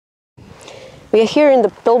We are here in the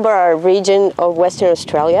Pilbara region of Western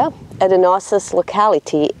Australia at an Ossus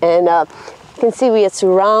locality, and you can see we are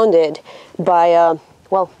surrounded by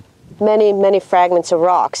many fragments of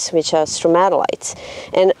rocks which are stromatolites.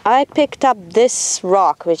 And I picked up this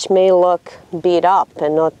rock, which may look beat up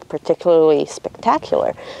and not particularly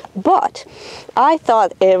spectacular, but I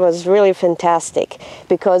thought it was really fantastic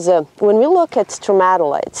because when we look at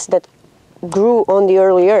stromatolites that grew on the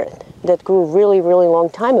early Earth, that grew really long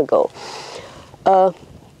time ago,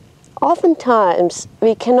 oftentimes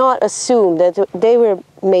we cannot assume that they were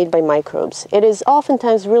made by microbes. It is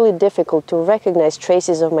oftentimes really difficult to recognize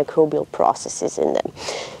traces of microbial processes in them,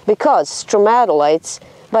 because stromatolites,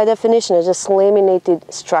 by definition, are just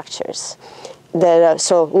laminated structures that are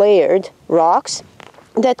so layered rocks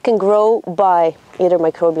that can grow by either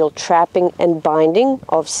microbial trapping and binding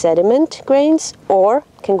of sediment grains, or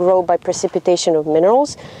can grow by precipitation of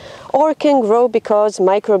minerals, or can grow because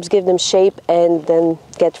microbes give them shape and then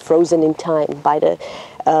get frozen in time by the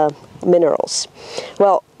minerals.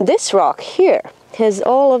 Well, this rock here has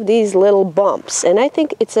all of these little bumps, and I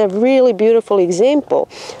think it's a really beautiful example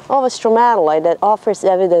of a stromatolite that offers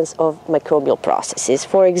evidence of microbial processes.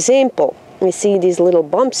 For example, we see these little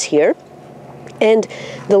bumps here, and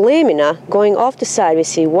the lamina going off the side, we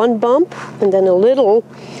see one bump and then a little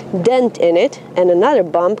dent in it and another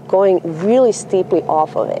bump going really steeply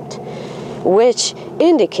off of it, which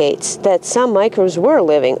indicates that some microbes were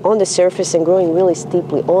living on the surface and growing really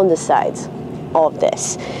steeply on the sides of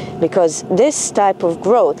this, because this type of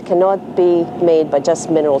growth cannot be made by just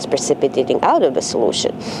minerals precipitating out of the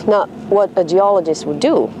solution. Now, what a geologist would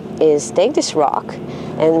do is take this rock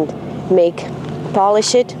and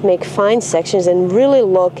polish it, make fine sections, and really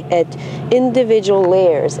look at individual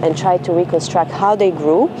layers and try to reconstruct how they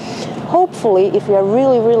grew. Hopefully, if we are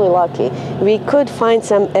really lucky, we could find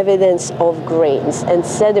some evidence of grains and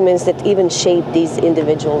sediments that even shape these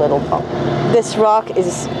individual little bumps. This rock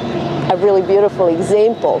is a really beautiful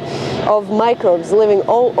example of microbes living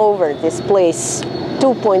all over this place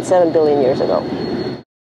 2.7 billion years ago.